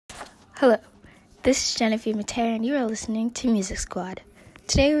Hello, this is Genevieve Matera and you are listening to Music Squad.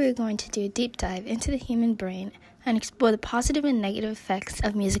 Today we are going to do a deep dive into the human brain and explore the positive and negative effects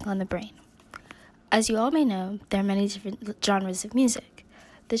of music on the brain. As you all may know, there are many different genres of music.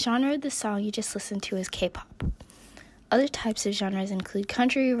 The genre of the song you just listened to is K-pop. Other types of genres include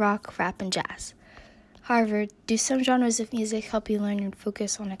country, rock, rap, and jazz. However, do some genres of music help you learn and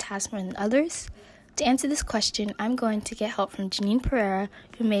focus on a task more than others? To answer this question, I'm going to get help from Janine Pereira,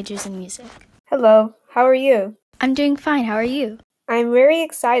 who majors in music. Hello, how are you? I'm doing fine, how are you? I'm very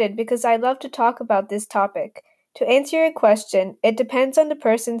excited because I love to talk about this topic. To answer your question, it depends on the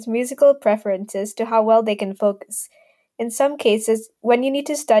person's musical preferences to how well they can focus. In some cases, when you need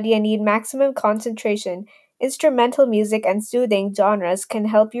to study and need maximum concentration, instrumental music and soothing genres can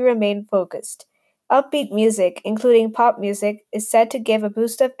help you remain focused. Upbeat music, including pop music, is said to give a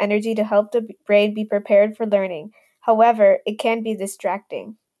boost of energy to help the brain be prepared for learning. However, it can be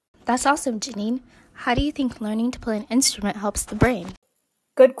distracting. That's awesome, Janine. How do you think learning to play an instrument helps the brain?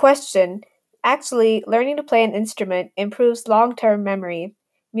 Good question. Actually, learning to play an instrument improves long-term memory.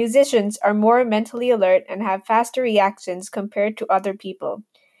 Musicians are more mentally alert and have faster reactions compared to other people.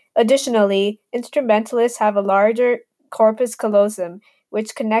 Additionally, instrumentalists have a larger corpus callosum,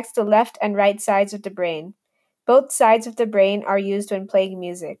 which connects the left and right sides of the brain. Both sides of the brain are used when playing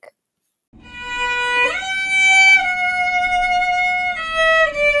music.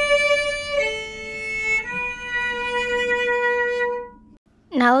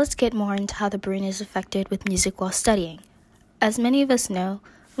 Now let's get more into how the brain is affected with music while studying. As many of us know,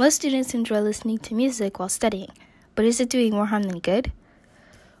 most students enjoy listening to music while studying, but is it doing more harm than good?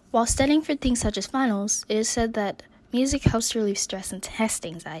 While studying for things such as finals, it is said that music helps relieve stress and test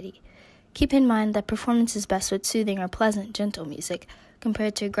anxiety. Keep in mind that performance is best with soothing or pleasant, gentle music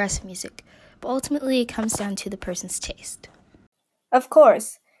compared to aggressive music, but ultimately it comes down to the person's taste. Of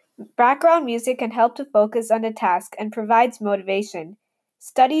course, background music can help to focus on the task and provides motivation.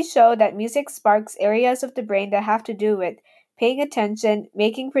 Studies show that music sparks areas of the brain that have to do with paying attention,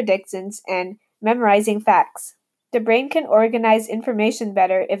 making predictions, and memorizing facts. The brain can organize information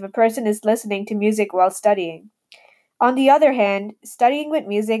better if a person is listening to music while studying. On the other hand, studying with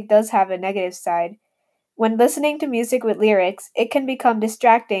music does have a negative side. When listening to music with lyrics, it can become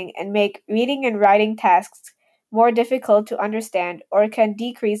distracting and make reading and writing tasks more difficult to understand or can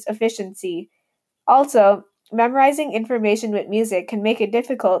decrease efficiency. Also, memorizing information with music can make it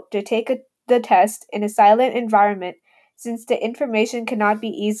difficult to take the test in a silent environment since the information cannot be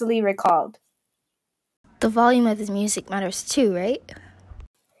easily recalled. The volume of the music matters too, right?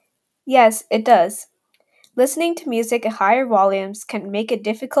 Yes, it does. Listening to music at higher volumes can make it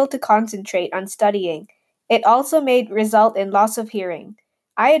difficult to concentrate on studying. It also may result in loss of hearing.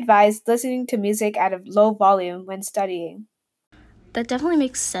 I advise listening to music at a low volume when studying. That definitely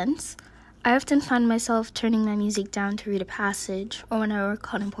makes sense. I often find myself turning my music down to read a passage or when I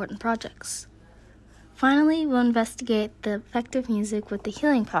work on important projects. Finally, we'll investigate the effect of music with the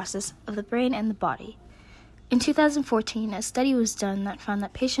healing process of the brain and the body. In 2014, a study was done that found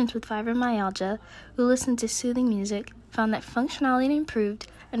that patients with fibromyalgia who listened to soothing music found that functionality improved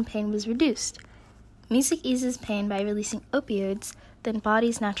and pain was reduced. Music eases pain by releasing opioids, the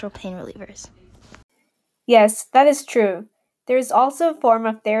body's natural pain relievers. Yes, that is true. There is also a form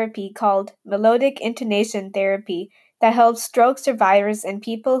of therapy called melodic intonation therapy that helps stroke survivors and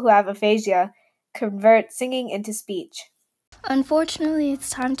people who have aphasia convert singing into speech. Unfortunately, it's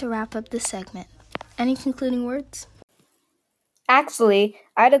time to wrap up this segment. Any concluding words? Actually,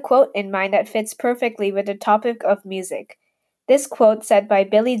 I had a quote in mind that fits perfectly with the topic of music. This quote, said by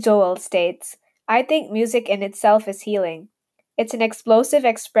Billy Joel, states, "I think music in itself is healing. It's an explosive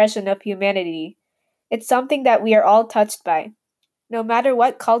expression of humanity. It's something that we are all touched by. No matter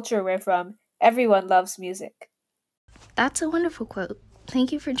what culture we're from, everyone loves music." That's a wonderful quote.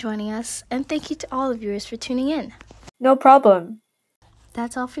 Thank you for joining us, and thank you to all the viewers for tuning in. No problem.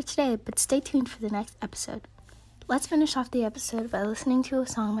 That's all for today, but stay tuned for the next episode. Let's finish off the episode by listening to a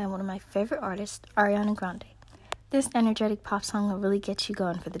song by one of my favorite artists, Ariana Grande. This energetic pop song will really get you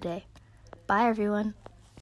going for the day. Bye, everyone.